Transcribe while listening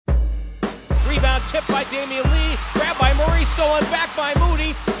rebound, tipped by Damian Lee, grabbed by Murray, stolen back by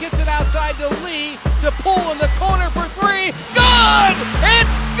Moody, gets it outside to Lee, to pull in the corner for three. Good!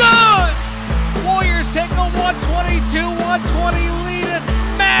 It's good! Warriors take a 122-120 lead at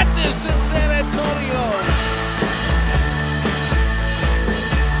madness in San Antonio.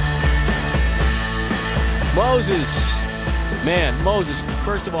 Moses,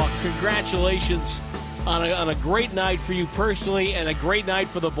 first of all, congratulations on a great night for you personally and a great night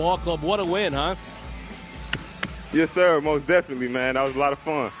for the ball club. What a win, huh? Yes, sir, most definitely, man. That was a lot of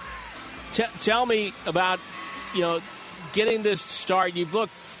fun. Tell me about, getting this start. You've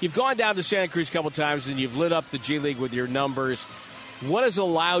gone down to Santa Cruz a couple times and you've lit up the G League with your numbers. What has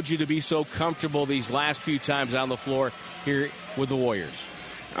allowed you to be so comfortable these last few times on the floor here with the Warriors?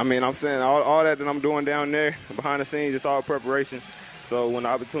 I mean, I'm saying all that I'm doing down there behind the scenes, it's all preparation. So when the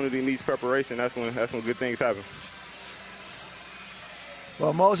opportunity meets preparation, that's when good things happen.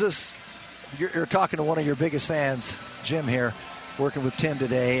 Well, Moses, you're talking to one of your biggest fans, Jim here, working with Tim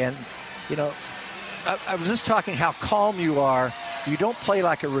today. And, I was just talking how calm you are. You don't play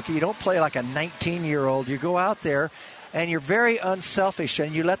like a rookie. You don't play like a 19-year-old. You go out there, and you're very unselfish,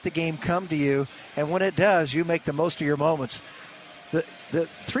 and you let the game come to you. And when it does, you make the most of your moments. The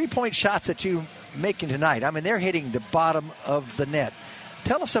three-point shots that you making tonight, I mean, they're hitting the bottom of the net.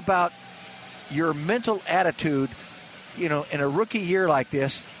 Tell us about your mental attitude, in a rookie year like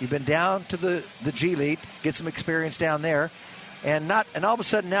this. You've been down to the G League, get some experience down there, and all of a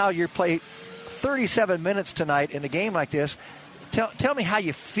sudden now you play 37 minutes tonight in a game like this. Tell me how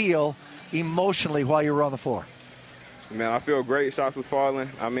you feel emotionally while you were on the floor. Man, I feel great. Shots was falling.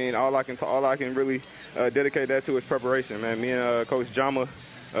 I mean, all I can really dedicate that to is preparation, man. Me and Coach Jama,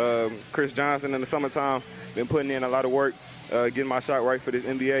 Chris Johnson in the summertime, been putting in a lot of work, getting my shot right for this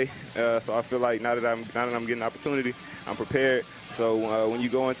NBA. So I feel like now that I'm getting the opportunity, I'm prepared. So when you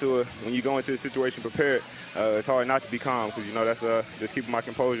go into a situation prepared, it's hard not to be calm because that's just keeping my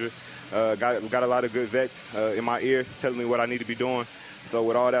composure. Got a lot of good vets in my ear telling me what I need to be doing. So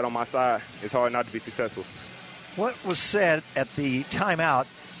with all that on my side, it's hard not to be successful. What was said at the timeout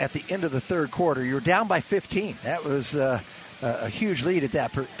at the end of the third quarter? You were down by 15. That was a huge lead at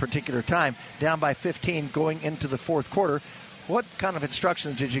that particular time. Down by 15 going into the fourth quarter. What kind of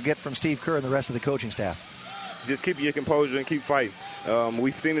instructions did you get from Steve Kerr and the rest of the coaching staff? Just keep your composure and keep fighting.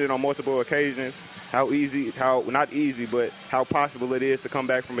 We've seen it on multiple occasions. How not easy, but how possible it is to come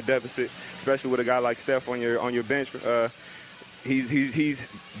back from a deficit, especially with a guy like Steph on your bench. He's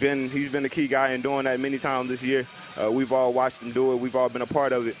been the key guy in doing that many times this year. We've all watched him do it. We've all been a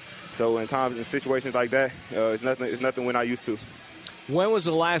part of it. So in situations like that, it's nothing we're not used to. When was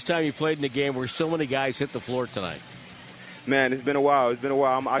the last time you played in a game where so many guys hit the floor tonight? Man, it's been a while.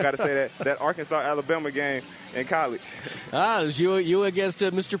 I got to say that Arkansas-Alabama game in college. It was you against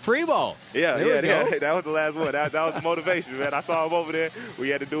Mr. Primo. Yeah. That was the last one. That was the motivation, man. I saw him over there. We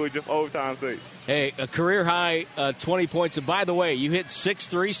had to do it just for overtime's sake. Hey, a career high 20 points. And by the way, you hit 6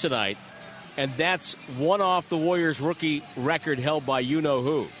 threes tonight, and that's one off the Warriors' rookie record held by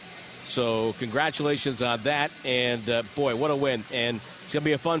you-know-who. So congratulations on that. And, boy, what a win. And it's going to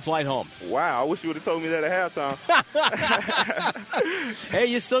be a fun flight home. Wow, I wish you would have told me that at halftime. Hey,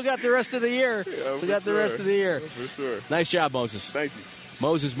 you still got the rest of the year. Rest of the year. For sure. Nice job, Moses. Thank you.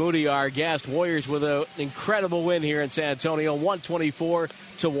 Moses Moody, our guest. Warriors with an incredible win here in San Antonio,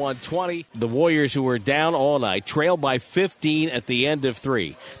 124-120. The Warriors, who were down all night, trailed by 15 at the end of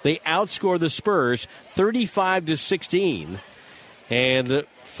 3. They outscored the Spurs 35-16 and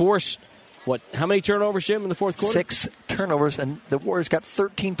force. How many turnovers, Jim, in the fourth quarter? 6 turnovers, and the Warriors got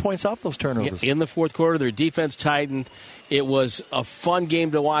 13 points off those turnovers. In the fourth quarter, their defense tightened. It was a fun game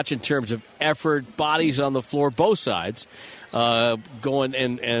to watch in terms of effort, bodies on the floor, both sides. Going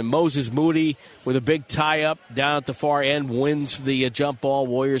and Moses Moody with a big tie-up down at the far end wins the jump ball.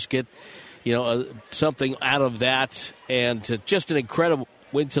 Warriors get something out of that, and just an incredible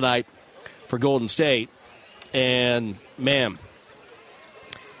win tonight for Golden State. And, man,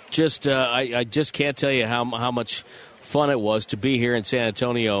 I just can't tell you how much fun it was to be here in San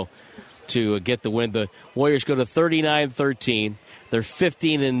Antonio to get the win. The Warriors go to 39-13. They're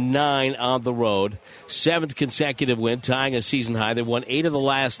 15-9 on the road. 7th consecutive win, tying a season high. They won 8 of the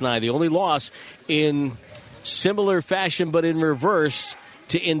last 9. The only loss in similar fashion but in reverse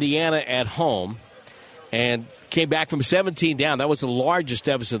to Indiana at home. And came back from 17 down. That was the largest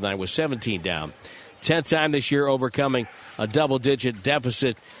deficit tonight, was 17 down. 10th time this year overcoming a double-digit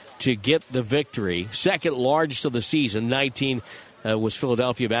deficit to get the victory. Second largest of the season, 19 was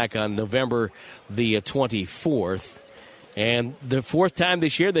Philadelphia back on November the 24th. And the fourth time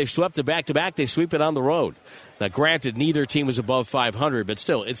this year they've swept it back-to-back. They sweep it on the road. Now, granted, neither team was above 500, but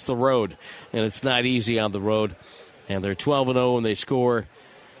still, it's the road, and it's not easy on the road. And they're 12-0, and they score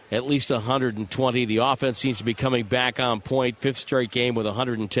at least 120. The offense seems to be coming back on point. Fifth straight game with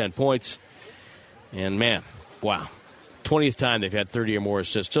 110 points. And, man, wow. 20th time they've had 30 or more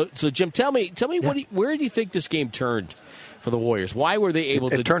assists. So Jim, tell me, where do you think this game turned for the Warriors? Why were they able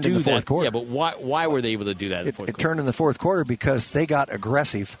to do that? It turned in the fourth quarter. Yeah, but why were they able to do that in the fourth quarter? It turned in the fourth quarter because they got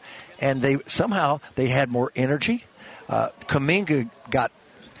aggressive, and they had more energy. Kuminga got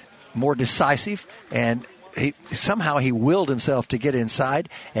more decisive, and he willed himself to get inside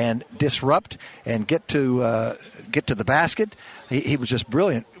and disrupt and get to the basket. He was just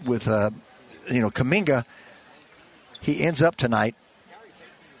brilliant with Kuminga. He ends up tonight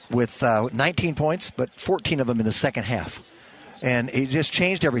with 19 points, but 14 of them in the second half. And he just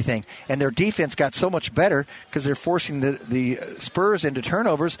changed everything. And their defense got so much better because they're forcing the Spurs into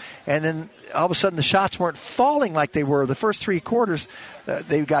turnovers. And then all of a sudden the shots weren't falling like they were. The first three quarters,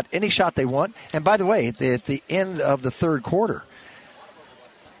 they got any shot they want. And by the way, at the end of the third quarter,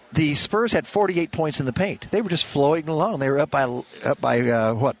 the Spurs had 48 points in the paint. They were just floating along. They were up by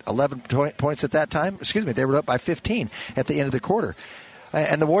 11 points at that time? Excuse me, they were up by 15 at the end of the quarter.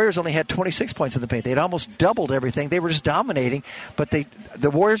 And the Warriors only had 26 points in the paint. They had almost doubled everything. They were just dominating, but the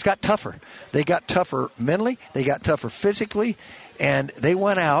Warriors got tougher. They got tougher mentally. They got tougher physically, and they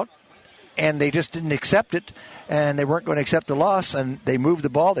went out, and they just didn't accept it, and they weren't going to accept the loss, and they moved the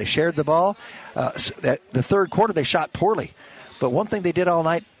ball. They shared the ball. The third quarter, they shot poorly. But one thing they did all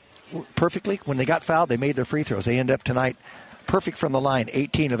night perfectly, when they got fouled, they made their free throws. They ended up tonight perfect from the line,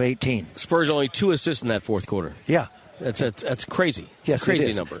 18 of 18. Spurs only 2 assists in that fourth quarter. Yeah. That's crazy. Yes, it's a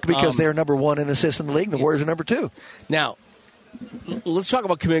crazy number. Because they're number 1 in assists in the league, and the Warriors are number 2. Now, let's talk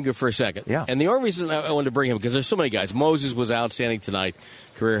about Kuminga for a second. Yeah. And the only reason I wanted to bring him, because there's so many guys. Moses was outstanding tonight,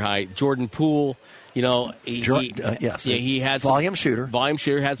 career high. Jordan Poole, he had volume shooter. Volume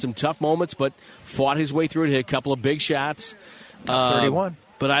shooter, had some tough moments, but fought his way through it, hit a couple of big shots. 31.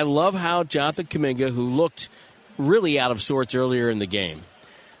 But I love how Jonathan Kuminga, who looked really out of sorts earlier in the game,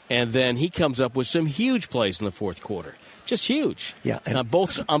 and then he comes up with some huge plays in the fourth quarter. Just huge. Yeah. And on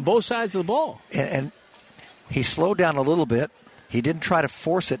both sides of the ball. And he slowed down a little bit. He didn't try to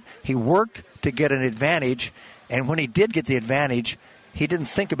force it. He worked to get an advantage. And when he did get the advantage, he didn't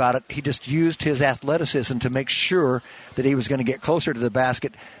think about it. He just used his athleticism to make sure that he was going to get closer to the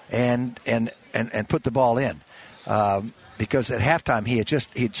basket and put the ball in. Because at halftime he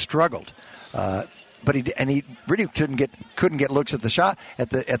had struggled. But he really couldn't get looks at the shot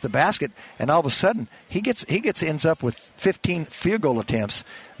at the basket, and all of a sudden he ends up with 15 field goal attempts,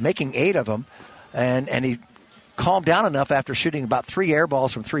 making 8 of them, and he calmed down enough after shooting about 3 air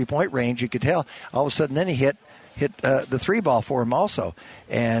balls from 3-point range. You could tell all of a sudden then he hit the 3 ball for him also.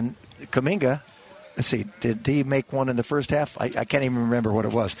 And Kuminga, let's see, did he make one in the first half? I can't even remember what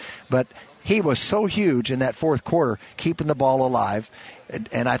it was, but he was so huge in that fourth quarter, keeping the ball alive,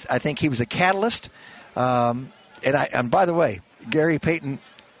 and I think he was a catalyst. And by the way, Gary Payton,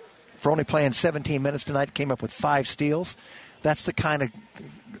 for only playing 17 minutes tonight, came up with 5 steals. That's the kind of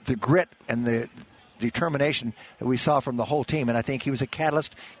the grit and the determination that we saw from the whole team, and I think he was a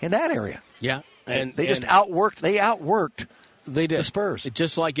catalyst in that area. Yeah, and they just outworked. They outworked. They did. The Spurs,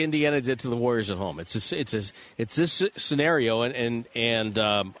 just like Indiana did to the Warriors at home. It's this scenario,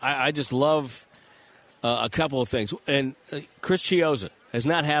 and I just love a couple of things. And Chris Chiozza has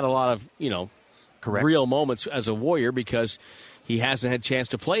not had a lot of correct, real moments as a Warrior because he hasn't had a chance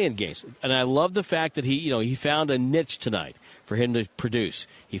to play in games. And I love the fact that he found a niche tonight for him to produce.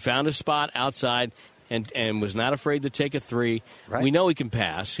 He found a spot outside and was not afraid to take a 3. Right. We know he can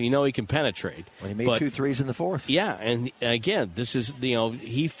pass. We know he can penetrate. Well, he made 2 threes in the fourth. Yeah, and again, this is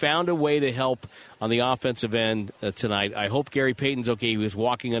he found a way to help on the offensive end tonight. I hope Gary Payton's okay. He was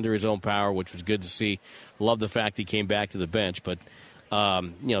walking under his own power, which was good to see. Love the fact he came back to the bench, but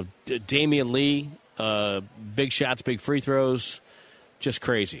Damian Lee, big shots, big free throws. Just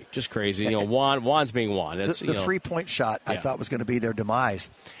crazy. Juan's being Juan. The 3-point shot, I thought was going to be their demise.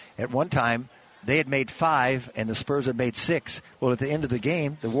 At one time, they had made 5, and the Spurs had made 6. Well, at the end of the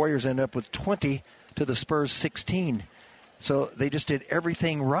game, the Warriors ended up with 20 to the Spurs 16. So they just did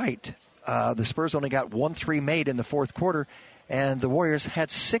everything right. The Spurs only got 1 3 made in the fourth quarter, and the Warriors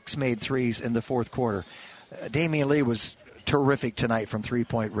had 6 made threes in the fourth quarter. Damian Lee was terrific tonight from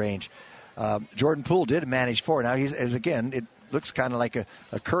 3-point range. Jordan Poole did manage 4. Now, it looks kind of like a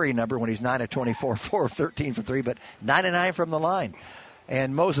Curry number when he's 9 of 24, 4 of 13 from 3, but 9 of 9 from the line.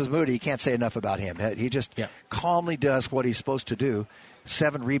 And Moses Moody, you can't say enough about him. He just calmly does what he's supposed to do.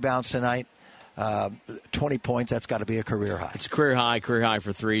 7 rebounds tonight. 20 points, that's got to be a career high. It's a career high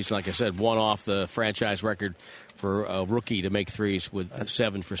for threes. Like I said, one off the franchise record for a rookie to make threes with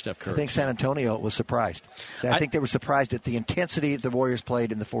 7 for Steph Curry. I think San Antonio was surprised. I think they were surprised at the intensity the Warriors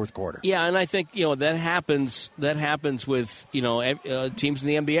played in the fourth quarter. Yeah, and I think that happens with teams in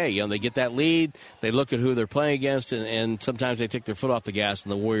the NBA. They get that lead, they look at who they're playing against, and sometimes they take their foot off the gas.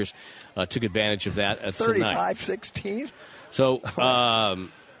 And the Warriors took advantage of that tonight. 35-16. So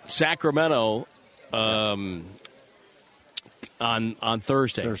Sacramento. On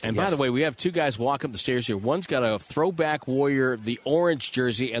Thursday. And by the way, we have 2 guys walk up the stairs here. One's got a throwback Warrior, the orange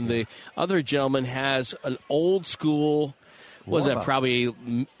jersey, and the other gentleman has an old school, probably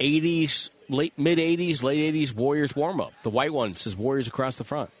 80s, mid-80s, late 80s Warriors warm-up. The white one says Warriors across the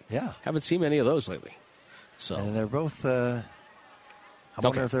front. Yeah. Haven't seen many of those lately. So. And they're both, I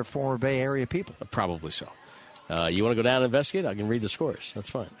wonder if they're former Bay Area people. Probably so. You want to go down and investigate? I can read the scores. That's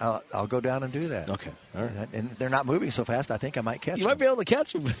fine. I'll go down and do that. Okay. All right. And they're not moving so fast, I think I might catch them. You might be able to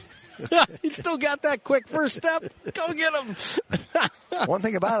catch them. He's still got that quick first step. Go get him. One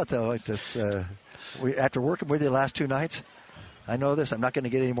thing about it, though, it's after working with you the last 2 nights, I know this. I'm not going to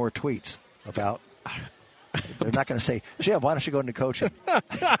get any more tweets about. They're not going to say, Jim, why don't you go into coaching?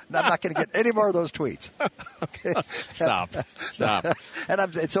 I'm not going to get any more of those tweets. Okay? Stop.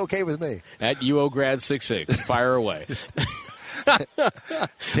 And it's okay with me. At UOGrad66. Fire away.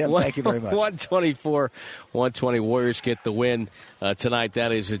 Tim, thank you very much. 124-120 Warriors get the win tonight.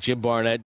 That is Jim Barnett.